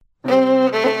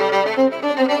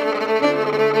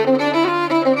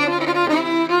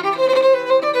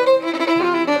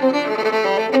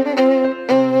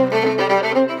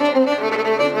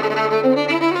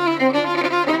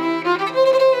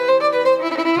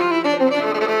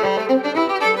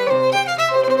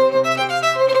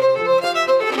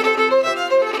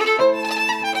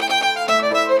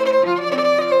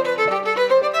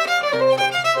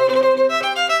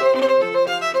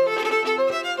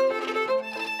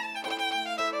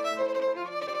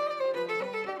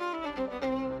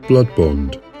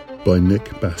BloodBond by Nick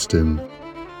Bastin.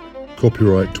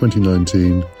 Copyright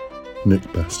 2019, Nick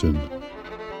Bastin.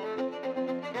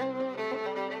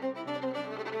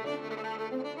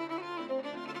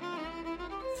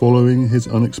 Following his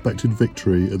unexpected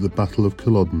victory at the Battle of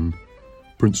Culloden,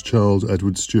 Prince Charles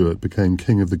Edward Stuart became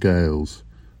King of the Gaels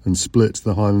and split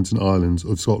the Highlands and Islands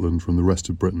of Scotland from the rest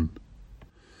of Britain.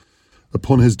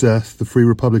 Upon his death, the Free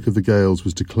Republic of the Gaels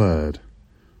was declared.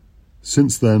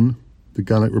 Since then, the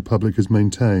Gallic Republic has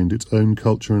maintained its own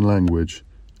culture and language,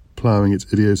 ploughing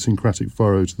its idiosyncratic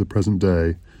furrow to the present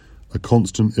day, a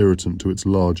constant irritant to its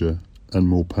larger and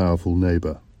more powerful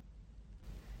neighbour.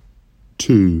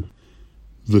 2.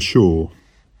 The Shore.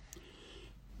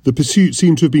 The pursuit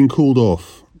seemed to have been called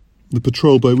off. The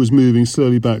patrol boat was moving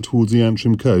slowly back towards the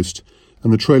Antrim coast,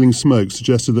 and the trailing smoke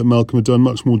suggested that Malcolm had done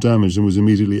much more damage than was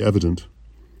immediately evident.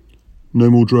 No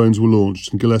more drones were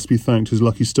launched, and Gillespie thanked his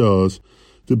lucky stars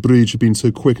that Breed had been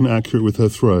so quick and accurate with her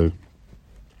throw.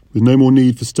 With no more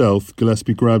need for stealth,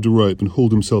 Gillespie grabbed a rope and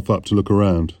hauled himself up to look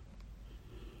around.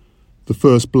 The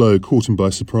first blow caught him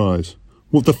by surprise.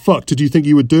 "What the fuck did you think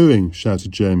you were doing?"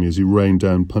 shouted Jamie as he rained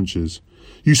down punches.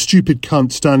 "You stupid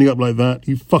cunt, standing up like that.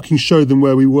 You fucking showed them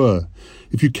where we were.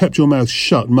 If you kept your mouth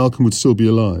shut, Malcolm would still be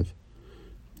alive."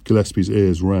 Gillespie's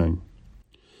ears rang.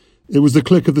 It was the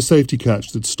click of the safety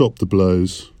catch that stopped the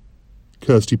blows.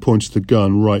 Kirsty pointed the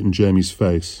gun right in Jamie's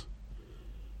face.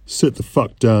 "Sit the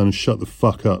fuck down and shut the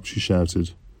fuck up," she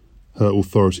shouted, her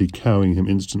authority cowing him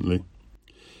instantly.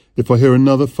 "If I hear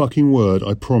another fucking word,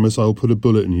 I promise I will put a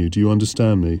bullet in you. Do you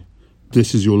understand me?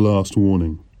 This is your last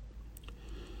warning."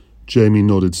 Jamie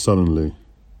nodded sullenly.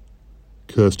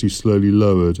 Kirsty slowly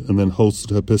lowered and then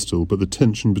holstered her pistol, but the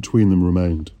tension between them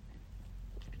remained.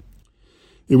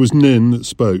 It was Nin that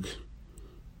spoke,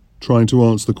 trying to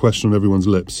answer the question on everyone's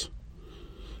lips.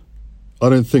 "I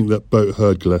don't think that boat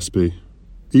heard Gillespie,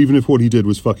 even if what he did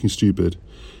was fucking stupid.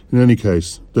 In any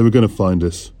case, they were going to find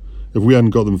us. If we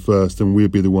hadn't got them first, then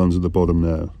we'd be the ones at the bottom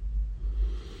now."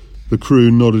 The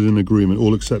crew nodded in agreement,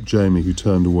 all except Jamie, who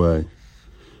turned away.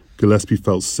 Gillespie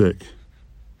felt sick.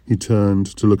 He turned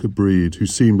to look at Breed, who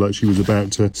seemed like she was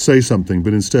about to say something,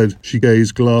 but instead she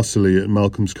gazed glassily at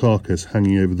Malcolm's carcass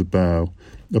hanging over the bow,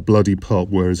 a bloody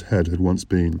pulp where his head had once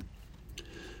been.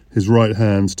 His right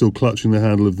hand still clutching the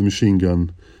handle of the machine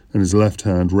gun, and his left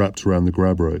hand wrapped around the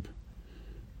grab rope.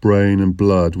 Brain and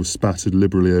blood were spattered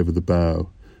liberally over the bow,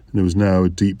 and there was now a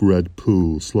deep red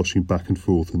pool sloshing back and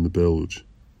forth in the bilge.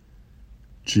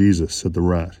 "Jesus," said the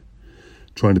rat,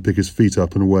 trying to pick his feet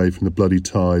up and away from the bloody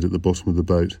tide at the bottom of the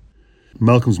boat.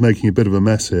 "Malcolm's making a bit of a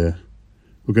mess here.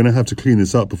 We're going to have to clean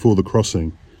this up before the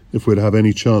crossing, if we're to have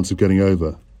any chance of getting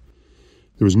over.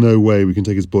 There is no way we can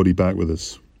take his body back with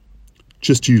us."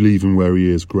 "Just you leave him where he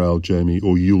is," growled Jamie,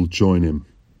 "or you'll join him."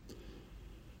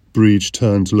 Breach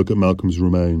turned to look at Malcolm's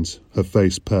remains, her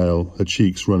face pale, her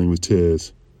cheeks running with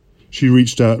tears. She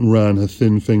reached out and ran her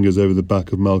thin fingers over the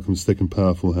back of Malcolm's thick and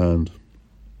powerful hand.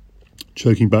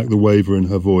 Choking back the waver in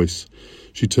her voice,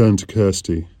 she turned to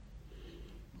Kirsty.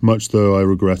 "Much though I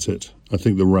regret it, I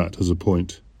think the rat has a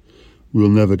point. We'll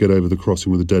never get over the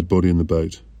crossing with a dead body in the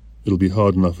boat. It'll be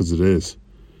hard enough as it is.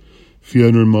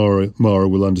 Fiona and Mara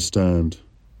will understand.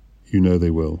 You know they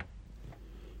will."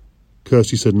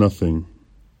 Kirsty said nothing,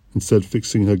 instead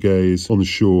fixing her gaze on the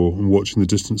shore and watching the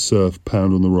distant surf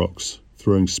pound on the rocks,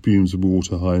 throwing spumes of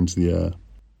water high into the air.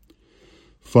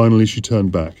 Finally she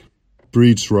turned back.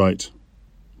 "Breed's right.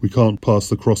 We can't pass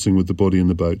the crossing with the body in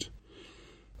the boat.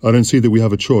 I don't see that we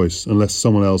have a choice unless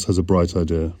someone else has a bright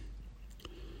idea."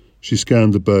 She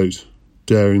scanned the boat,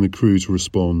 daring the crew to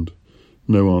respond.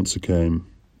 No answer came,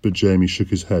 but Jamie shook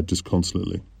his head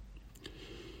disconsolately.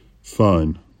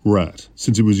 "Fine, rat.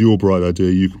 Since it was your bright idea,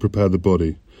 you can prepare the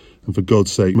body, and for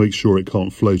God's sake, make sure it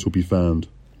can't float or be found."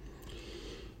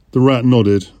 The rat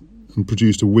nodded and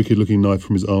produced a wicked-looking knife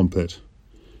from his armpit.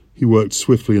 He worked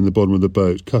swiftly in the bottom of the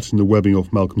boat, cutting the webbing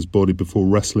off Malcolm's body before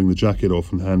wrestling the jacket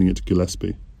off and handing it to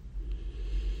Gillespie.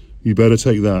 "You better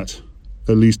take that,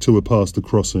 at least till we're past the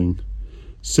crossing.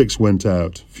 6 went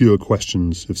out, fewer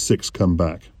questions if 6 come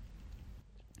back."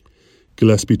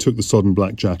 Gillespie took the sodden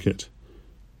black jacket.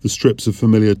 The strips of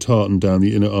familiar tartan down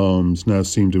the inner arms now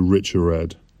seemed a richer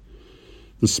red.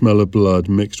 The smell of blood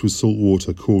mixed with salt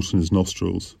water caught in his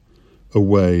nostrils. A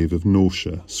wave of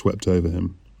nausea swept over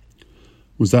him.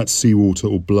 Was that seawater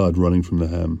or blood running from the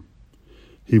hem?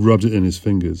 He rubbed it in his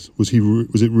fingers. Was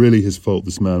it really his fault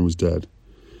this man was dead?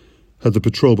 Had the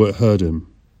patrol boat heard him?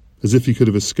 As if he could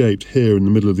have escaped here in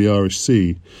the middle of the Irish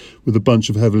Sea with a bunch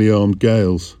of heavily armed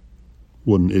Gaels.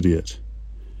 What an idiot.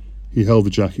 He held the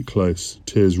jacket close,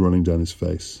 tears running down his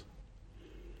face.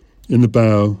 In the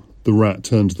bow, The rat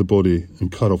turned to the body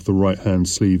and cut off the right-hand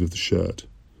sleeve of the shirt.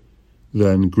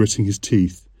 Then, gritting his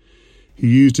teeth, he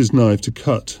used his knife to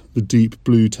cut the deep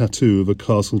blue tattoo of a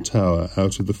castle tower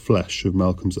out of the flesh of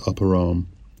Malcolm's upper arm,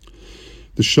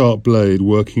 the sharp blade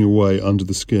working away under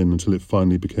the skin until it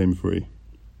finally became free.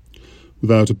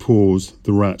 Without a pause,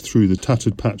 the rat threw the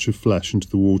tattered patch of flesh into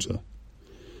the water.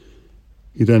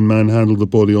 He then manhandled the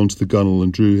body onto the gunwale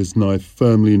and drew his knife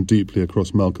firmly and deeply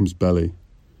across Malcolm's belly.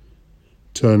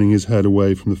 Turning his head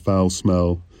away from the foul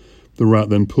smell, the rat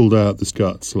then pulled out the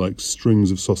guts like strings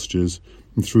of sausages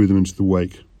and threw them into the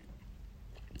wake.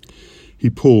 He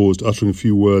paused, uttering a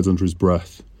few words under his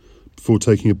breath, before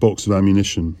taking a box of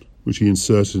ammunition, which he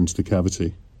inserted into the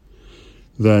cavity.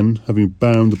 Then, having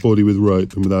bound the body with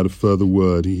rope and without a further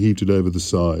word, he heaved it over the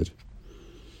side.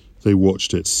 They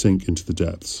watched it sink into the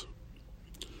depths.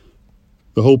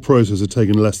 The whole process had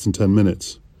taken less than 10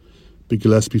 minutes, but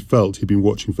Gillespie felt he'd been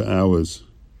watching for hours.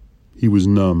 He was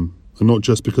numb, and not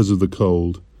just because of the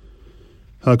cold.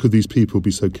 How could these people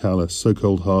be so callous, so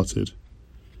cold-hearted?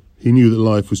 He knew that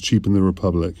life was cheap in the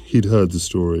Republic. He'd heard the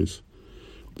stories.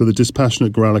 But the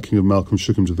dispassionate gralloching of Malcolm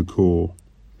shook him to the core.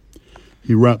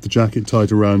 He wrapped the jacket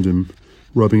tight around him,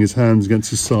 rubbing his hands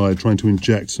against his side, trying to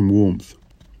inject some warmth.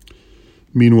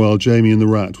 Meanwhile, Jamie and the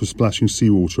rat were splashing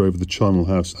seawater over the charnel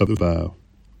house up the bow.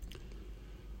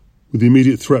 With the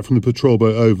immediate threat from the patrol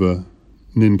boat over,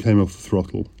 Nin came off the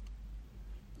throttle.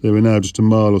 They were now just a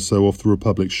mile or so off the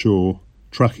Republic shore,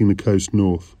 tracking the coast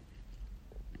north.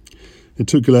 It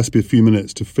took Gillespie a few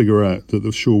minutes to figure out that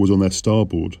the shore was on their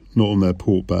starboard, not on their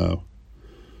port bow.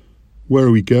 "Where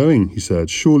are we going?" he said.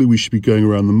 "Surely we should be going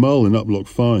around the Mull in Uplock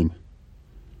fine."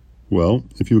 "Well,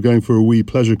 if you were going for a wee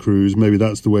pleasure cruise, maybe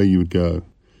that's the way you would go.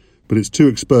 But it's too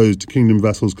exposed to Kingdom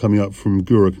vessels coming up from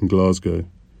Gourock and Glasgow.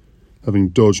 Having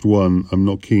dodged one, I'm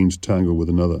not keen to tangle with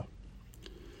another."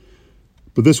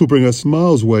 "But this will bring us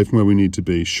miles away from where we need to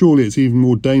be. Surely it's even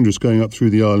more dangerous going up through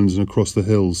the islands and across the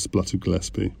hills," spluttered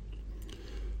Gillespie.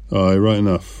 "Aye, right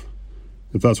enough.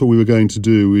 If that's what we were going to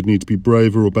do, we'd need to be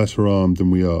braver or better armed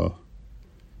than we are.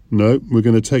 No, we're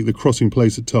going to take the crossing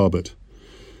place at Tarbet.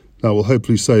 That will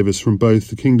hopefully save us from both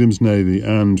the Kingdom's navy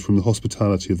and from the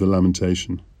hospitality of the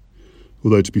Lamentation.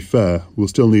 Although, to be fair, we'll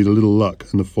still need a little luck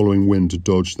and the following wind to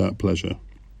dodge that pleasure."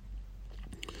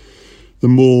 The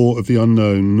maw of the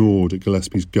unknown gnawed at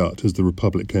Gillespie's gut as the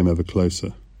Republic came ever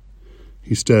closer.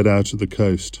 He stared out at the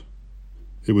coast.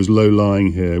 It was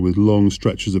low-lying here, with long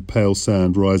stretches of pale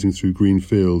sand rising through green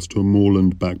fields to a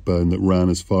moorland backbone that ran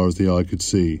as far as the eye could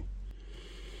see.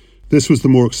 This was the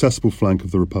more accessible flank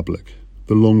of the Republic,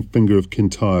 the long finger of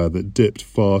Kintyre that dipped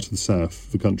far to the south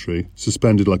of the country,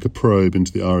 suspended like a probe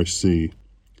into the Irish Sea.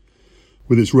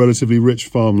 With its relatively rich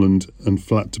farmland and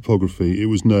flat topography, it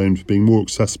was known for being more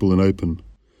accessible and open.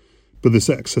 But this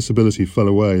accessibility fell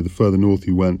away the further north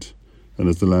you went, and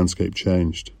as the landscape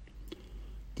changed.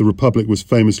 The Republic was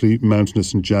famously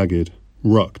mountainous and jagged,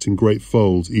 rucked in great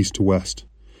folds east to west.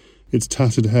 Its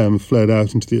tattered hem flared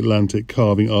out into the Atlantic,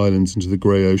 carving islands into the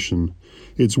grey ocean,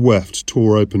 its weft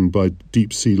tore open by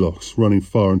deep sea locks running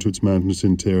far into its mountainous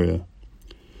interior.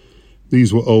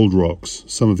 These were old rocks,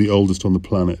 some of the oldest on the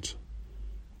planet.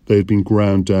 They had been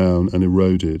ground down and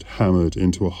eroded, hammered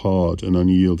into a hard and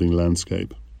unyielding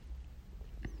landscape.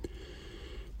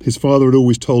 His father had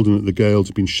always told him that the Gaels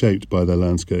had been shaped by their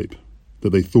landscape,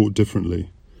 that they thought differently.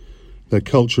 Their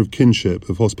culture of kinship,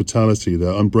 of hospitality,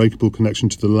 their unbreakable connection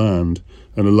to the land,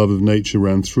 and a love of nature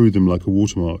ran through them like a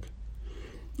watermark,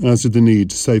 as did the need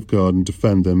to safeguard and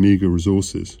defend their meagre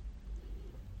resources.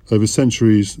 Over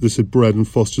centuries, this had bred and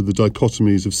fostered the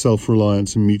dichotomies of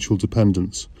self-reliance and mutual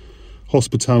dependence,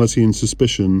 hospitality and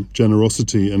suspicion,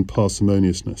 generosity and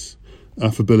parsimoniousness,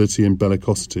 affability and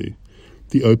bellicosity,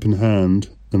 the open hand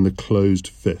and the closed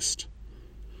fist.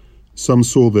 Some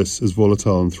saw this as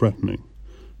volatile and threatening,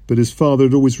 but his father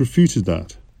had always refuted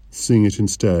that, seeing it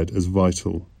instead as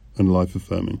vital and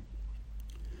life-affirming.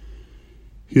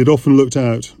 He had often looked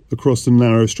out across the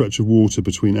narrow stretch of water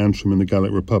between Antrim and the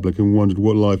Gallic Republic and wondered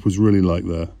what life was really like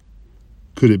there.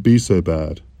 Could it be so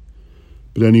bad?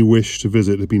 But any wish to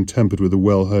visit had been tempered with a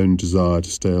well-honed desire to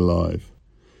stay alive.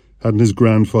 Hadn't his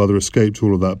grandfather escaped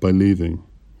all of that by leaving?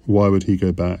 Why would he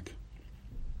go back?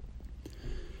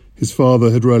 His father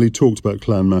had rarely talked about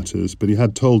clan matters, but he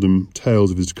had told him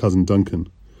tales of his cousin Duncan.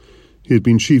 He had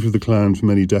been chief of the clan for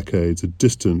many decades, a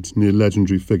distant,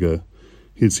 near-legendary figure.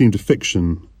 He had seemed to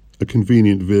fiction, a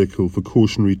convenient vehicle for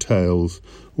cautionary tales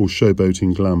or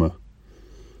showboating glamour.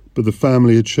 But the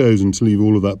family had chosen to leave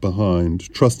all of that behind,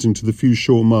 trusting to the few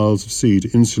short miles of sea to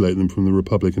insulate them from the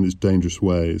Republic and its dangerous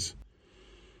ways.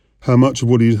 How much of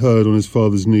what he'd heard on his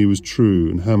father's knee was true,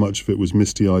 and how much of it was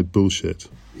misty-eyed bullshit,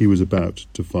 he was about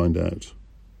to find out.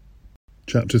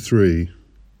 Chapter 3.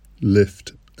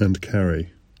 Lift and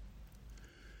Carry.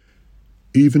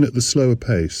 Even at the slower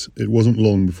pace, it wasn't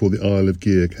long before the Isle of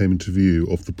Gear came into view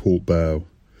off the port bow.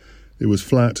 It was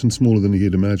flat and smaller than he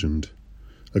had imagined.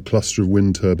 A cluster of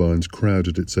wind turbines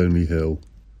crowded its only hill.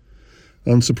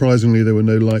 Unsurprisingly, there were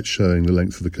no lights showing the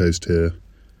length of the coast here.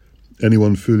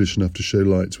 Anyone foolish enough to show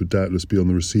lights would doubtless be on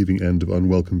the receiving end of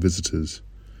unwelcome visitors.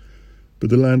 But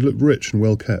the land looked rich and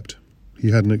well kept. He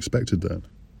hadn't expected that.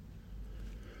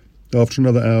 After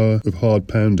another hour of hard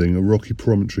pounding, a rocky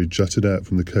promontory jutted out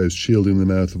from the coast, shielding the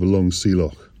mouth of a long sea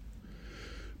loch.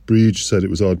 Breege said it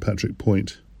was Ardpatrick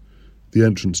Point, the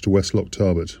entrance to West Loch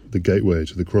Tarbet, the gateway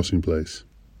to the crossing place.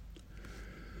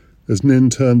 As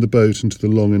Nin turned the boat into the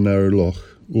long and narrow loch,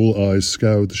 all eyes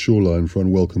scoured the shoreline for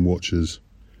unwelcome watchers.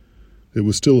 It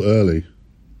was still early,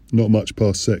 not much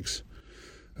past 6,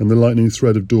 and the lightning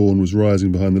thread of dawn was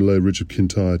rising behind the low ridge of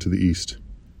Kintyre to the east.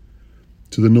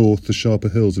 To the north, the sharper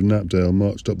hills of Knapdale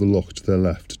marched up the loch to their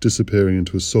left, disappearing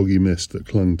into a soggy mist that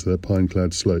clung to their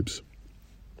pine-clad slopes.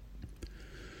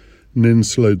 Nin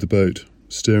slowed the boat,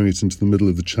 steering it into the middle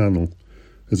of the channel,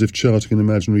 as if charting an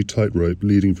imaginary tightrope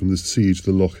leading from the sea to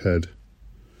the loch head.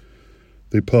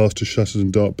 They passed a shuttered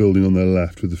and dark building on their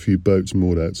left, with a few boats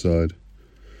moored outside.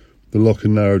 The loch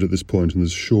had narrowed at this point, and the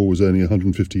shore was only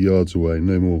 150 yards away,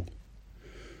 no more.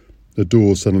 A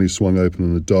door suddenly swung open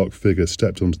and a dark figure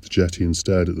stepped onto the jetty and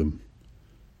stared at them.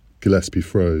 Gillespie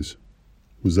froze.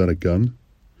 Was that a gun?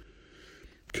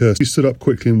 Kirsty stood up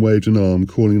quickly and waved an arm,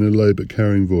 calling in a low but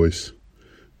carrying voice.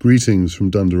 "Greetings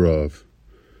from Dunderav."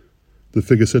 The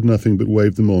figure said nothing but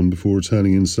waved them on before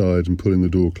returning inside and pulling the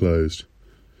door closed.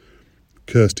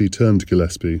 Kirsty turned to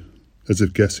Gillespie, as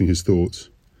if guessing his thoughts.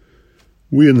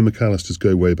 "We and the McAllisters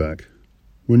go way back.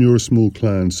 When you're a small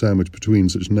clan sandwiched between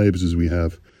such neighbours as we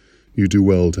have, you do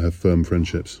well to have firm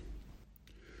friendships."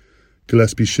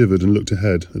 Gillespie shivered and looked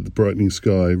ahead at the brightening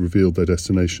sky revealed their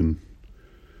destination.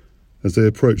 As they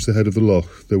approached the head of the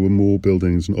loch, there were more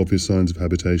buildings and obvious signs of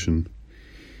habitation.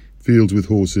 Fields with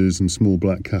horses and small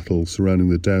black cattle surrounding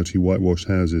the doughty whitewashed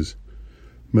houses,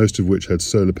 most of which had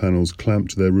solar panels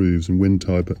clamped to their roofs and wind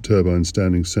turbines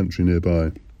standing sentry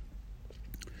nearby.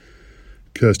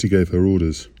 Kirsty gave her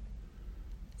orders.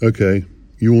 "Okay,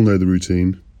 you all know the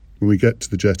routine. When we get to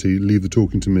the jetty, leave the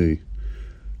talking to me.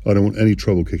 I don't want any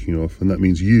trouble kicking off, and that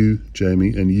means you,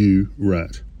 Jamie, and you,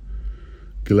 Rat.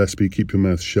 Gillespie, keep your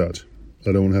mouth shut.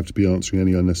 I don't want to have to be answering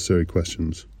any unnecessary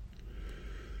questions."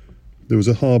 There was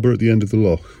a harbour at the end of the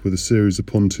loch, with a series of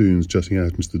pontoons jutting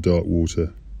out into the dark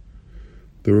water.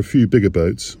 There were a few bigger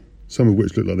boats, some of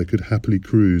which looked like they could happily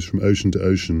cruise from ocean to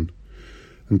ocean,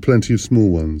 and plenty of small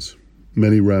ones,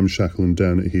 many ramshackle and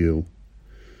down at heel.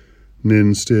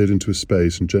 Nin steered into a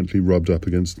space and gently rubbed up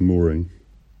against the mooring.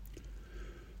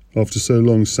 After so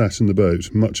long sat in the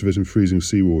boat, much of it in freezing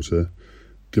seawater,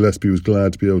 Gillespie was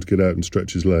glad to be able to get out and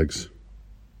stretch his legs.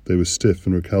 They were stiff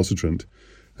and recalcitrant,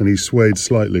 and he swayed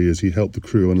slightly as he helped the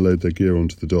crew unload their gear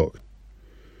onto the dock.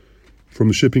 From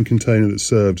the shipping container that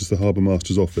served as the harbour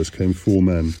master's office came 4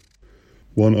 men,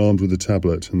 one armed with a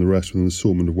tablet and the rest with an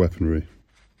assortment of weaponry.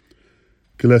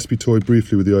 Gillespie toyed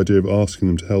briefly with the idea of asking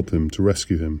them to help him, to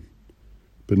rescue him.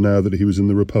 But now that he was in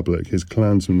the Republic, his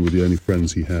clansmen were the only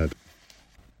friends he had.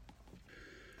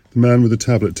 The man with the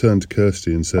tablet turned to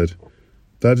Kirsty and said,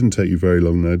 "That didn't take you very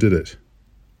long now, did it?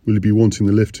 Will you be wanting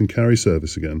the lift and carry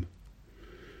service again?"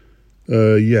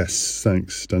 Yes,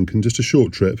 thanks, Duncan. Just a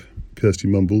short trip," Kirsty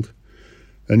mumbled.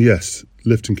 "And yes,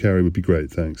 lift and carry would be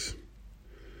great, thanks."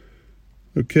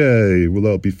 "Okay, well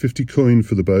that'll be 50 coin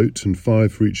for the boat and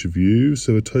 5 for each of you,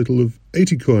 so a total of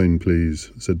 80 coin,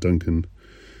 please," said Duncan,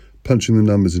 punching the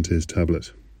numbers into his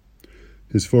tablet.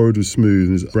 His forehead was smooth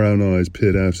and his brown eyes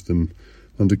peered out of them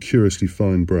under curiously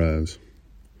fine brows.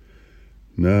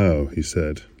 "Now," he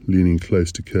said, leaning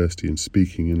close to Kirsty and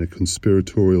speaking in a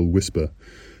conspiratorial whisper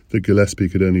that Gillespie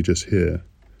could only just hear,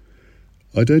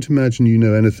 "I don't imagine you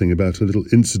know anything about a little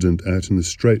incident out in the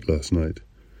strait last night.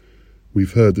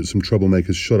 We've heard that some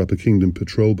troublemakers shot up a Kingdom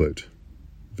patrol boat.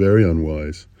 Very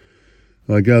unwise.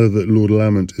 I gather that Lord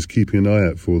Lamont is keeping an eye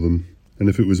out for them, and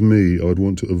if it was me, I would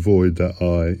want to avoid that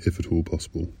eye if at all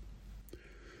possible."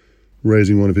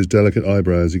 Raising one of his delicate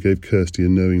eyebrows, he gave Kirsty a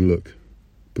knowing look,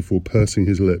 before pursing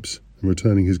his lips and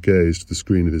returning his gaze to the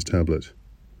screen of his tablet.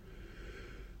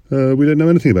 We don't know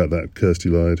anything about that," Kirsty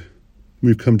lied.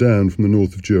 "We've come down from the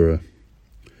north of Jura."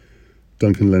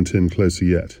 Duncan leant in closer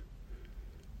yet.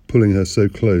 Pulling her so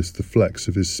close, the flecks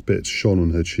of his spit shone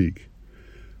on her cheek.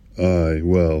 "Aye,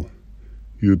 well,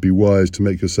 you would be wise to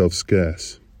make yourself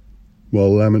scarce.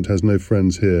 While Lamont has no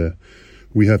friends here,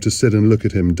 we have to sit and look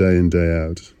at him day in, day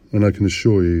out, and I can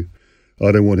assure you,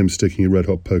 I don't want him sticking a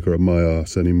red-hot poker up my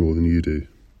arse any more than you do."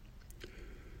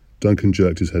 Duncan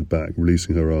jerked his head back,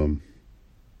 releasing her arm.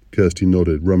 Kirsty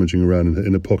nodded, rummaging around in her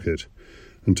inner pocket,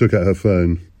 and took out her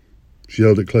phone. She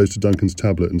held it close to Duncan's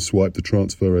tablet and swiped the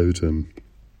transfer over to him.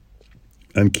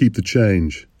 "And keep the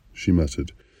change," she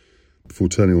muttered, before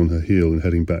turning on her heel and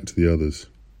heading back to the others.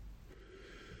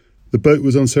 The boat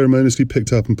was unceremoniously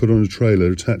picked up and put on a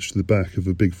trailer attached to the back of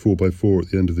a big 4x4 at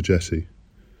the end of the jetty.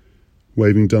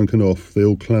 Waving Duncan off, they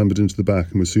all clambered into the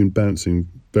back and were soon bouncing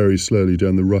very slowly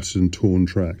down the rutted and torn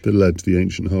track that led to the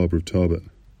ancient harbour of Tarbet.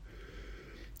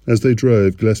 As they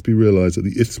drove, Gillespie realised that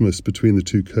the isthmus between the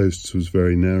two coasts was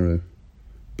very narrow,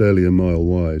 barely a mile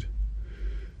wide.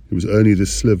 It was only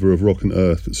this sliver of rock and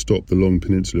earth that stopped the long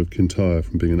peninsula of Kintyre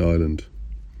from being an island.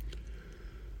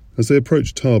 As they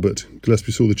approached Tarbet,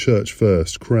 Gillespie saw the church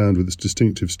first, crowned with its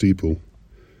distinctive steeple.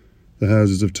 The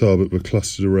houses of Tarbet were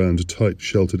clustered around a tight,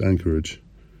 sheltered anchorage.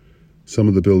 Some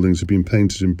of the buildings had been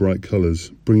painted in bright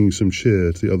colours, bringing some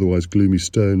cheer to the otherwise gloomy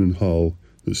stone and hull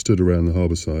that stood around the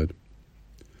harbour side.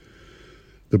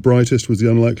 The brightest was the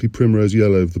unlikely primrose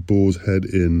yellow of the Boar's Head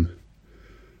Inn.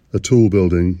 A tall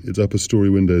building, its upper-storey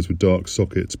windows with dark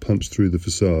sockets punched through the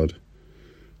facade.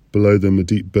 Below them, a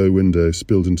deep bow window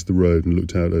spilled into the road and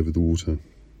looked out over the water.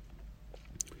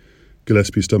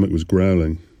 Gillespie's stomach was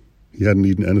growling. He hadn't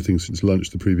eaten anything since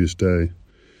lunch the previous day.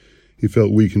 He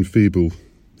felt weak and feeble.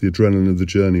 The adrenaline of the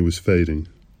journey was fading.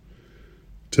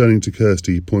 Turning to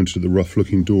Kirsty, he pointed at the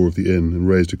rough-looking door of the inn and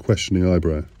raised a questioning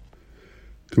eyebrow.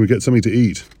 "Can we get something to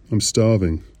eat? I'm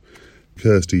starving."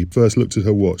 Kirsty first looked at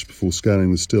her watch before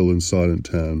scanning the still and silent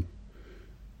town.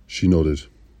 She nodded.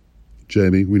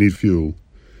 "Jamie, we need fuel.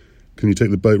 Can you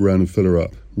take the boat round and fill her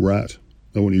up? Rat,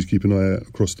 I want you to keep an eye out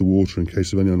across the water in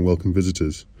case of any unwelcome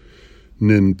visitors.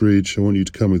 Nin, Breach, I want you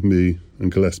to come with me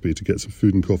and Gillespie to get some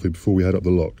food and coffee before we head up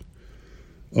the loch.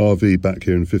 RV back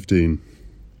here in 15.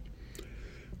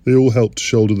 They all helped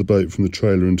shoulder the boat from the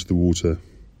trailer into the water.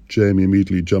 Jamie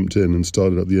immediately jumped in and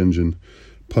started up the engine,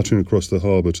 puttering across the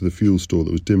harbour to the fuel store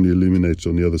that was dimly illuminated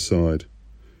on the other side.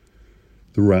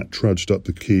 The Rat trudged up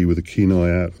the quay with a keen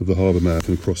eye out of the harbour mouth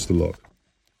and across the loch.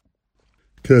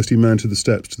 Kirsty mounted the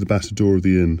steps to the battered door of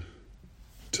the inn.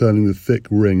 Turning the thick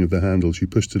ring of the handle, she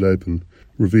pushed it open,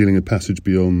 revealing a passage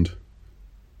beyond.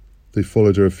 They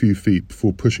followed her a few feet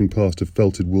before pushing past a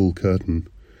felted wool curtain,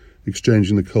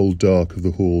 exchanging the cold dark of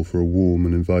the hall for a warm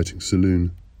and inviting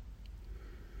saloon.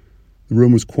 The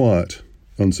room was quiet,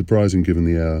 unsurprising given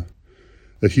the hour.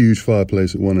 A huge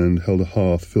fireplace at one end held a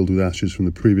hearth filled with ashes from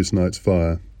the previous night's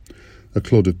fire. A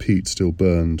clod of peat still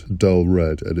burned, dull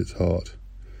red at its heart.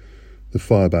 The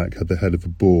fireback had the head of a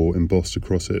boar embossed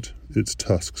across it, its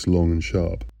tusks long and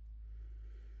sharp.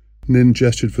 Nin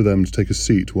gestured for them to take a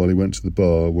seat while he went to the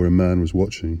bar where a man was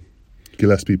watching.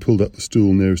 Gillespie pulled up the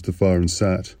stool nearest the fire and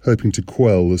sat, hoping to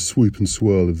quell the swoop and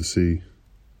swirl of the sea.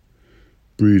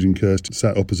 Breed and Kirsty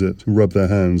sat opposite and rubbed their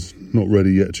hands, not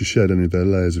ready yet to shed any of their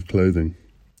layers of clothing.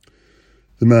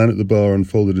 The man at the bar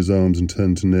unfolded his arms and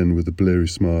turned to Nin with a bleary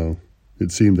smile.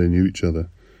 It seemed they knew each other,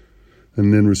 and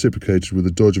Nin reciprocated with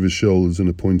a dodge of his shoulders and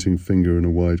a pointing finger and a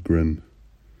wide grin.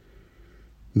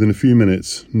 Within a few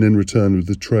minutes, Nin returned with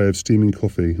a tray of steaming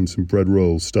coffee and some bread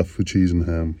rolls stuffed with cheese and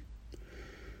ham.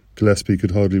 Gillespie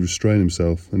could hardly restrain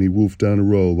himself, and he wolfed down a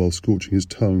roll while scorching his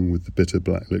tongue with the bitter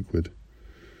black liquid.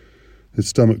 His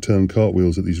stomach turned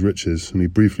cartwheels at these riches, and he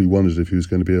briefly wondered if he was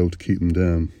going to be able to keep them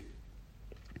down.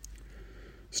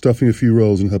 Stuffing a few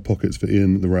rolls in her pockets for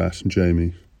Ian, the Rat, and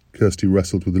Jamie, Kirsty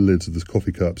wrestled with the lids of the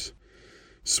coffee cups,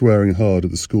 swearing hard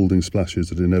at the scalding splashes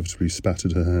that inevitably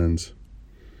spattered her hands.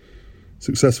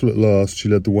 Successful at last, she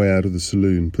led the way out of the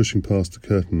saloon, pushing past the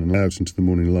curtain and out into the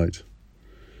morning light.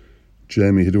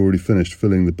 Jamie had already finished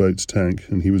filling the boat's tank,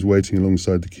 and he was waiting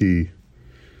alongside the quay.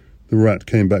 The Rat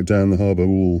came back down the harbour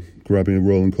wall, grabbing a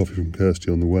roll and coffee from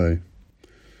Kirsty on the way.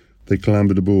 They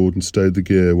clambered aboard and stowed the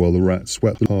gear while the Rat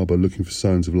swept the harbour looking for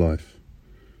signs of life.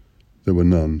 There were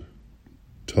none.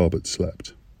 Tarbet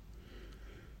slept.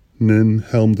 Nin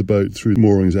helmed the boat through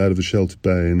moorings out of the sheltered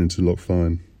bay and into Loch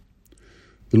Fyne.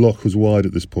 The loch was wide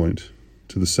at this point.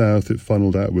 To the south it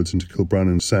funnelled outwards into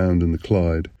Kilbrannan Sound and the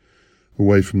Clyde,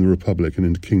 away from the Republic and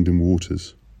into Kingdom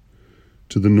waters.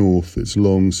 To the north its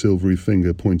long silvery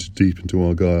finger pointed deep into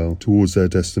Argyll, towards their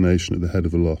destination at the head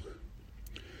of the loch.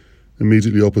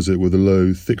 Immediately opposite were the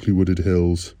low, thickly wooded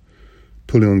hills.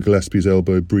 Pulling on Gillespie's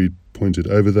elbow, Breed pointed.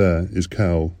 "Over there is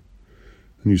Cowell.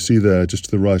 And you see there, just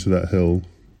to the right of that hill,"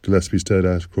 Gillespie stared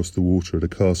out across the water at a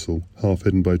castle, half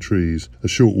hidden by trees, a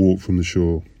short walk from the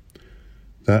shore.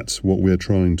 "That's what we're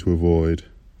trying to avoid.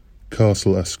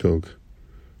 Castle Ascog.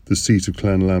 the seat of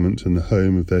Clan Lamont and the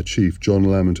home of their chief, John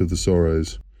Lamont of the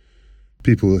Sorrows.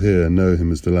 People here know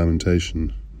him as the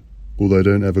Lamentation, although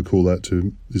don't ever call that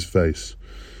to his face,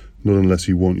 not unless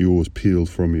you want yours peeled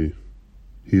from you.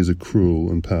 He is a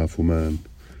cruel and powerful man.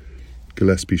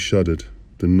 Gillespie shuddered,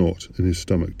 the knot in his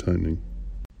stomach tightening.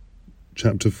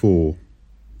 Chapter 4.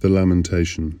 The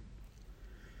Lamentation.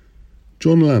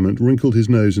 John Lamont wrinkled his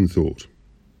nose in thought.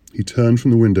 He turned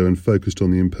from the window and focused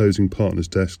on the imposing partner's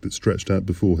desk that stretched out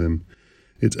before him,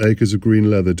 its acres of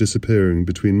green leather disappearing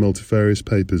between multifarious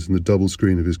papers and the double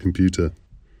screen of his computer.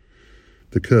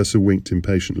 The cursor winked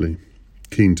impatiently,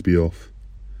 keen to be off.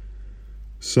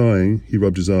 Sighing, he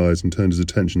rubbed his eyes and turned his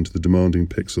attention to the demanding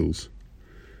pixels.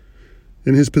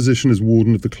 In his position as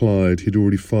Warden of the Clyde, he had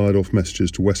already fired off messages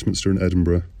to Westminster and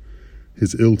Edinburgh,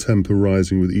 his ill temper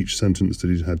rising with each sentence that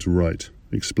he'd had to write,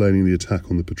 explaining the attack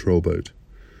on the patrol boat.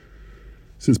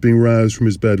 Since being roused from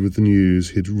his bed with the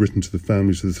news, he had written to the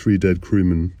families of the 3 dead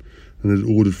crewmen and had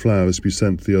ordered flowers to be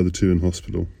sent to the other 2 in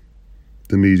hospital.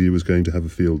 The media was going to have a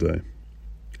field day.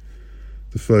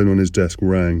 The phone on his desk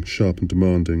rang, sharp and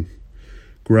demanding.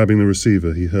 Grabbing the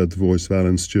receiver, he heard the voice of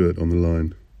Alan Stewart on the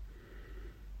line.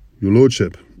 "Your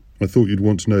Lordship, I thought you'd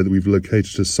want to know that we've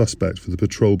located a suspect for the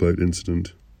patrol boat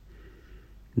incident."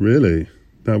 "Really?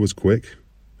 That was quick.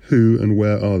 Who and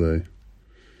where are they?"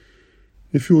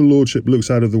 "If your Lordship looks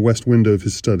out of the west window of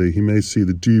his study, he may see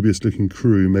the dubious-looking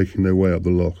crew making their way up the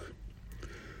loch.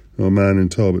 Our man in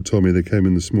Talbot told me they came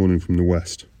in this morning from the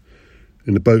west.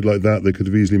 In a boat like that, they could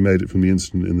have easily made it from the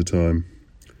incident in the time.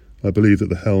 I believe that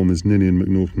the helm is Ninian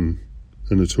Macnaughton,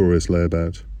 a notorious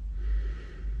layabout.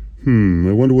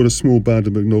 I wonder what a small band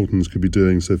of Macnaughtons could be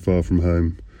doing so far from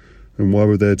home, and why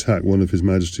would they attack one of His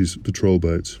Majesty's patrol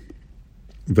boats?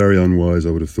 Very unwise,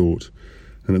 I would have thought,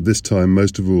 and at this time,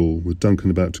 most of all, with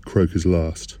Duncan about to croak his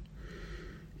last.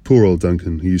 Poor old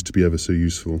Duncan, he used to be ever so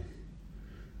useful.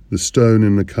 The stone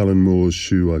in Macallan Moore's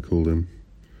shoe, I called him.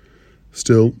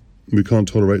 Still, we can't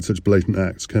tolerate such blatant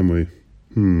acts, can we?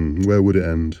 Where would it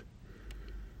end?"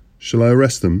 "Shall I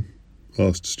arrest them?"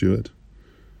 asked Stewart.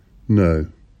 "No,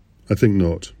 I think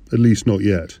not. At least not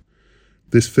yet.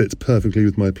 This fits perfectly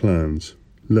with my plans.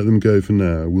 Let them go for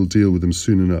now. We'll deal with them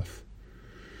soon enough."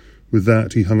 With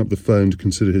that, he hung up the phone to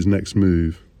consider his next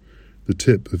move, the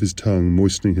tip of his tongue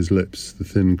moistening his lips, the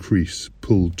thin crease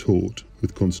pulled taut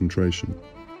with concentration.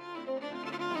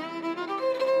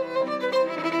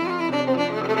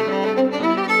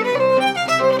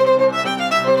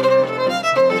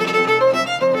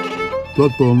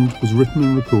 BloodBond was written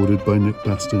and recorded by Nick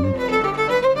Bastin.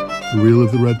 The Reel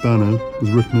of the Red Banner was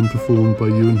written and performed by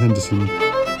Ewan Henderson.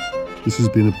 This has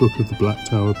been a Book of the Black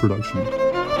Tower production.